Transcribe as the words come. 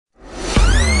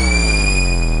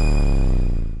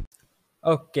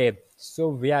Okay, so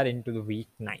we are into the week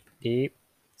 9, day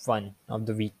 1 of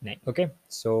the week 9. Okay,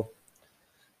 so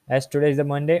as today is the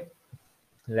Monday,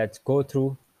 let's go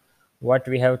through what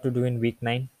we have to do in week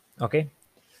 9. Okay,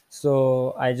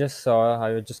 so I just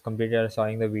completed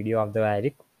showing the video of the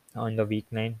Eric on the week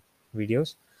 9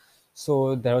 videos.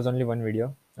 So there was only one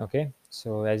video. Okay,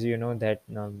 so as you know that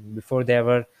before there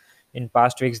were in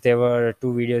past weeks there were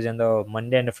two videos on the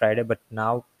Monday and the Friday, but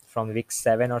now from week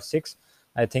 7 or 6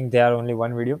 I think there are only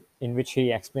one video in which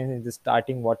he explains in the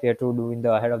starting what we have to do in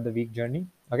the ahead of the week journey.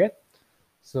 Okay,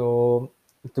 so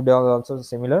today was also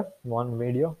similar one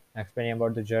video explaining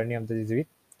about the journey of this week.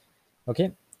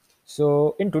 Okay,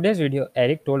 so in today's video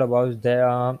Eric told about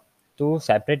the to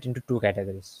separate into two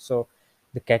categories. So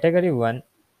the category one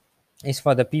is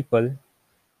for the people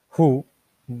who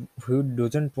who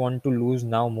doesn't want to lose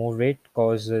now more weight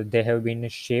because they have been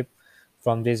shaped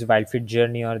from this wild fit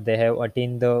journey, or they have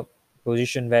attained the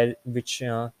position where which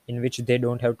in which they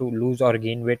don't have to lose or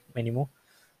gain weight anymore.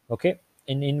 Okay,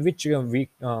 in which we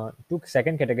took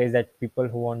second category is that people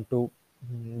who want to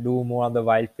do more of the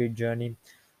wild fit journey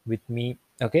with me.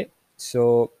 Okay,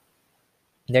 so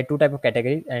there are two type of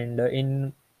categories, and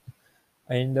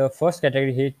in the first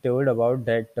category, he told about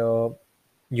that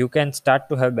you can start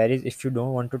to have berries if you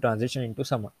don't want to transition into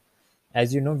summer.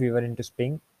 As you know, we were into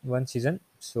spring one season,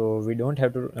 so we don't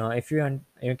have to. If you are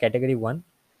in category one,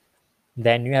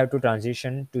 then you have to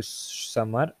transition to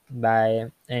summer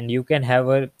by, and you can have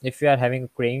a if you are having a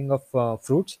craving of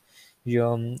fruits,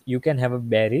 you can have a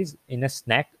berries in a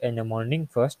snack in the morning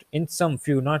first. In some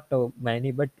few, not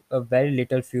many, but a very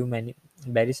little few many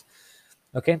berries.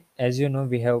 Okay, as you know,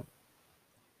 we have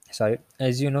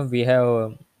we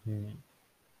have mm,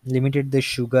 limited the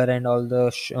sugar and all the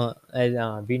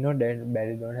as we know that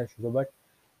berries don't have sugar, but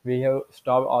we have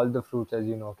stopped all the fruits, as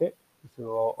you know. Okay,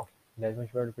 so that's much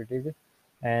about it.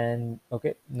 And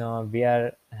okay, now we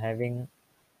are having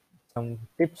some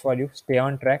tips for you. Stay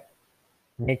on track,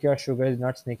 make your sugar is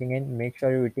not sneaking in, make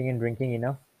sure you're eating and drinking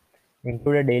enough,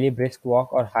 include a daily brisk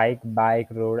walk or hike, bike,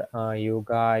 road,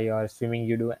 yoga, or swimming.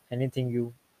 You do anything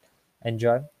you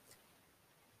enjoy.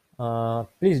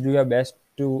 Please do your best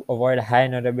to avoid high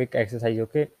anaerobic exercise.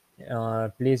 Okay,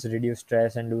 please reduce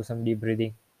stress and do some deep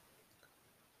breathing.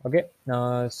 Okay,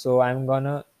 so I'm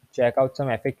gonna check out some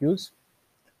FAQs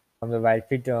from the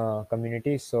wildfit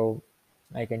community, so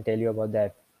I can tell you about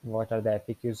that. What are the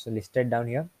FAQs listed down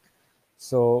here?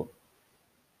 So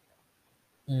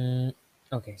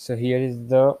okay, so here is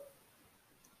the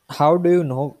how do you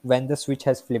know when the switch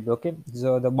has flipped. Okay,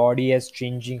 so the body is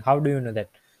changing, how do you know that?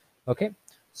 Okay,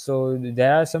 so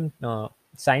there are some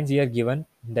signs here given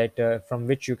that from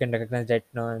which you can recognize that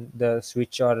the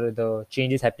switch or the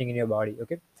change is happening in your body.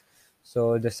 Okay,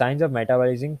 so the signs of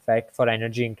metabolizing fat for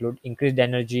energy include increased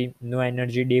energy, no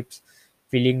energy dips,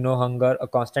 feeling no hunger, a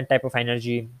constant type of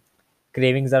energy,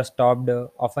 cravings are stopped,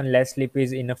 often less sleep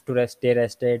is enough to stay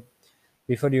rested.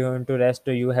 Before you want to rest,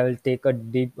 you have take a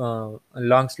deep,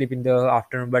 long sleep in the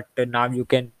afternoon, but now you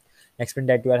can explain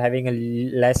that you are having a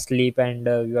less sleep and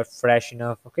you are fresh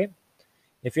enough. Okay,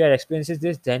 if you are experiencing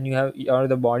this, then you have or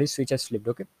the body switch has flipped.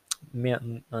 Okay,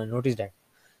 notice that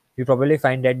you probably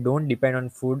find that don't depend on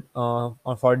food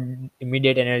or for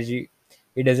immediate energy.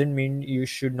 It doesn't mean you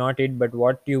should not eat, but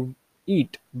what you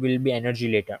eat will be energy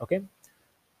later. Okay,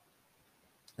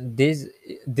 this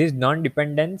this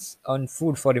non-dependence on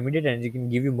food for immediate energy can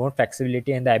give you more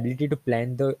flexibility and the ability to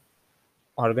plan the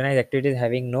organized activities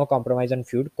having no compromise on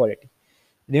food quality.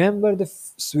 Remember, the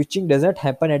switching does not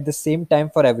happen at the same time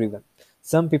for everyone.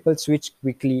 Some people switch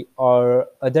quickly, or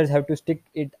others have to stick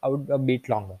it out a bit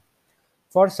longer.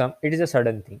 For some, it is a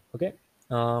sudden thing. Okay,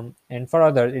 and for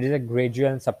others, it is a gradual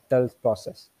and subtle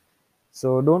process.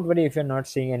 So don't worry if you're not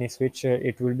seeing any switch.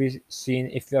 It will be seen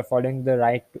if you're following the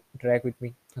right track with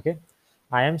me. Okay,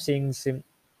 I am seeing some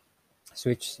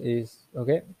switch is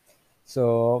okay.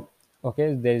 So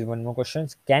okay, there is one more question.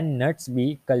 Can nuts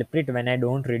be culprit when I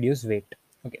don't reduce weight?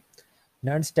 Okay,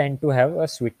 nuts tend to have a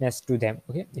sweetness to them.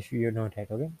 Okay, if you know that.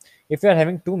 Okay, if you are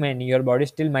having too many, your body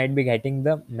still might be getting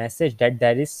the message that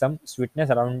there is some sweetness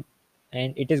around,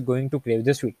 and it is going to crave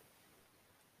the sweet.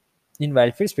 In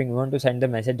Wildfield Spring, we want to send the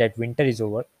message that winter is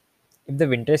over. If the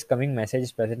winter is coming message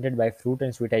is presented by fruit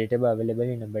and sweet vegetable available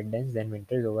in abundance, then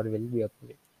winter is over will be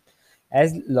appropriate.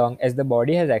 As long as the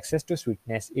body has access to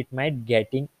sweetness, it might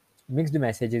getting mixed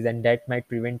messages, and that might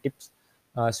prevent it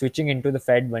switching into the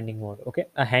fat burning mode. Okay,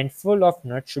 a handful of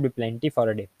nuts should be plenty for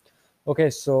a day. Okay,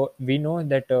 so we know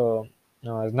that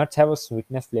nuts have a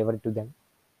sweetness flavor to them.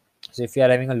 So if you are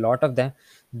having a lot of them,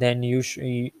 then you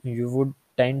would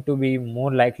tend to be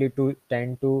more likely to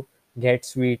tend to get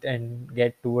sweet and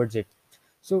get towards it.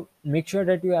 So make sure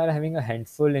that you are having a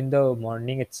handful in the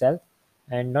morning itself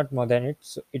and not more than it.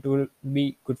 So it will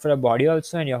be good for the body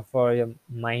also and for your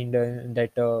mind,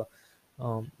 that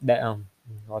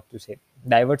what to say,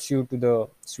 diverts you to the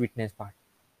sweetness part.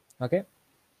 Okay.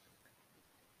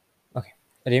 Okay.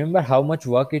 Remember how much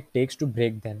work it takes to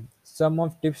break them. Some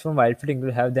of tips from Wildfit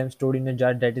include have them stored in a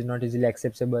jar that is not easily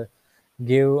accessible.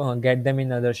 Get them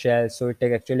in other shells so it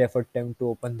takes actually effort time to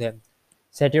open them.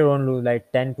 Set your own rule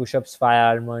like 10 push-ups,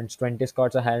 5 almonds, 20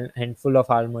 squats, a handful of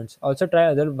almonds. Also try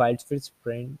other Wildfit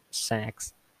spring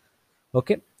snacks.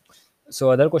 Okay.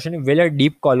 So other question is, will a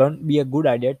deep colon be a good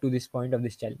idea to this point of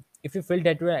this challenge? If you feel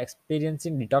that you are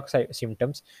experiencing detox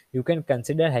symptoms, you can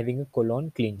consider having a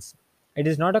colon cleanse. It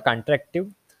is not a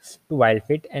contractive to wild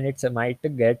fit and it's a might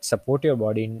get support your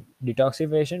body in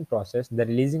detoxification process. The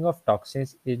releasing of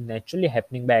toxins is naturally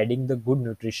happening by adding the good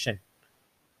nutrition.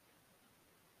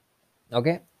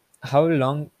 Okay. How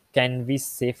long can we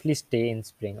safely stay in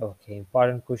spring? Okay,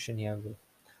 important question here, bro.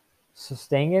 So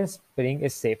staying in spring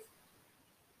is safe.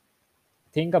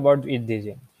 Think about it this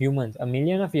way. Humans, a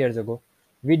million of years ago,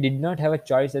 we did not have a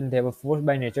choice and they were forced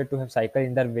by nature to have cycle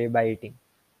in their way by eating.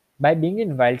 By being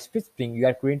in wild spring, you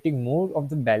are creating more of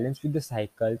the balance with the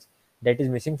cycles that is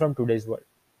missing from today's world.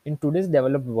 In today's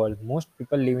developed world, most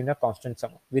people live in a constant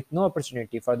summer with no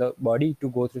opportunity for the body to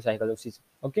go through cycle of season.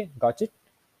 Okay, got it?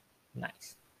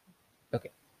 Nice. Okay.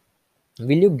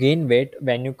 Will you gain weight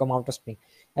when you come out of spring?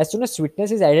 As soon as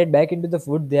sweetness is added back into the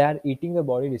food they are eating, the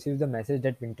body receives the message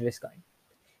that winter is coming.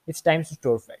 It's time to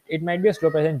store fat. It might be a slow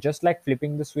process, just like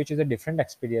flipping the switch is a different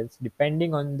experience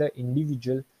depending on the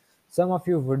individual. Some of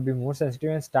you would be more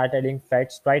sensitive and start adding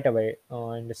fats right away,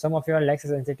 and some of you are less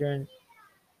sensitive and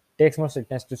takes more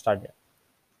sweetness to start there.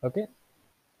 Okay,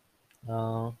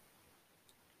 uh,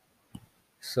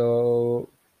 so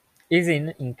is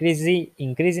in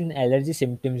increase in allergy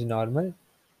symptoms normal?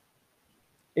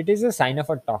 It is a sign of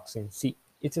a toxin. See,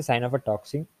 it's a sign of a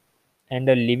toxin, and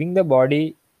leaving the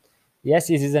body. Yes,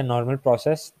 this is a normal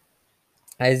process.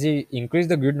 As you increase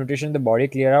the good nutrition, the body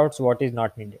clear out what is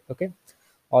not needed. Okay.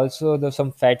 Also, the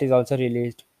some fat is also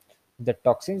released. The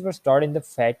toxins were stored in the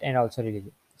fat and also released.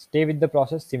 Stay with the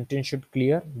process. Symptoms should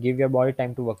clear. Give your body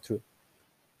time to work through.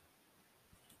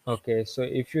 Okay, so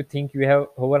if you think you have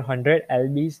over 100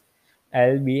 lbs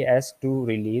to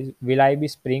release, will I be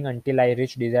spring until I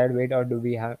reach desired weight, or do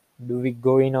we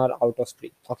go in or out of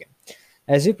spring? Okay.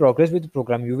 As you progress with the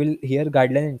program, you will hear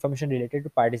guideline information related to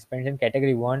participants in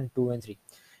category 1, 2, and 3.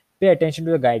 Pay attention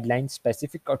to the guidelines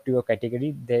specific to your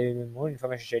category. There will be more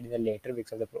information shared in the later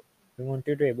weeks of the program. We want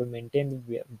you to able maintain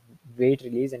the weight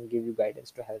release and give you guidance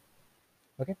to help.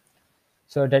 Okay.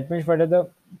 So that means what are the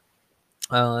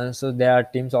so there are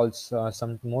teams also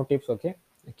some more tips. Okay,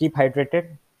 keep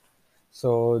hydrated.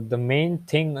 So the main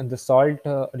thing, the salt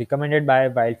recommended by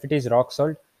Wildfit is rock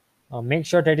salt. Make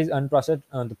sure that is unprocessed.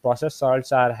 The processed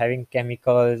salts are having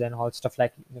chemicals and all stuff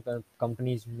like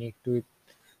companies make to it.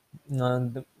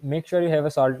 Make sure you have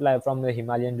a salt like from the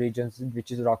Himalayan regions,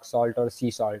 which is rock salt or sea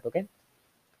salt. Okay,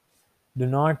 do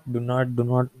not.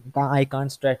 I can't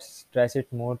stress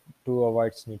it more to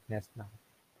avoid sweetness now.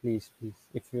 Please.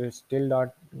 If you still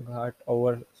not got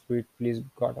over sweet, please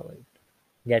got over it.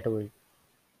 Get over it.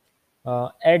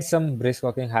 Add some brisk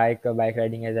walking, hike, bike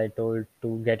riding, as I told,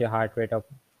 to get your heart rate up.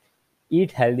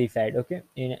 Eat healthy fat. Okay,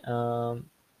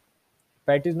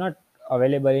 fat is not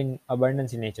available in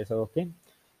abundance in nature. So okay,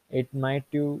 it might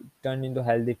you turn into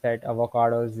healthy fat,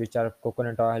 avocados, which are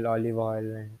coconut oil, olive oil,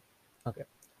 and okay.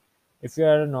 If you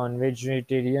are a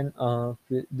non-vegetarian,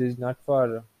 this is not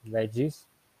for veggies.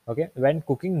 Okay, when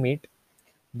cooking meat,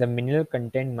 the mineral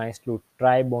content must include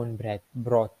try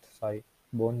broth. Sorry,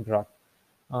 bone broth.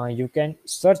 You can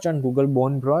search on Google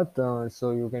bone broth,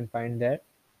 so you can find that.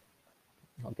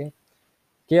 Okay,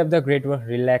 keep up the great work.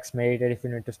 Relax, meditate if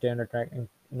you need to stay on the track and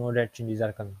know that changes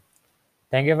are coming.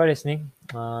 Thank you for listening.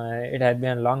 It has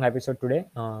been a long episode today.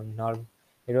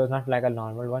 It was not like a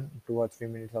normal one, 2 or 3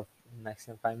 minutes of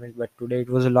maximum 5 minutes, but today it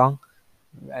was long.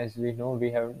 As we know,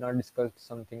 we have not discussed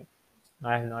something.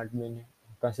 I have not been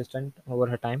consistent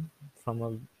over a time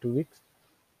from 2 weeks.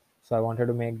 So I wanted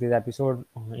to make this episode,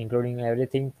 including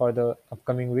everything for the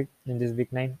upcoming week in this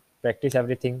week 9. Practice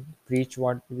everything, preach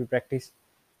what we practice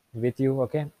with you.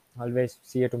 Okay. Always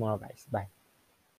see you tomorrow, guys. Bye.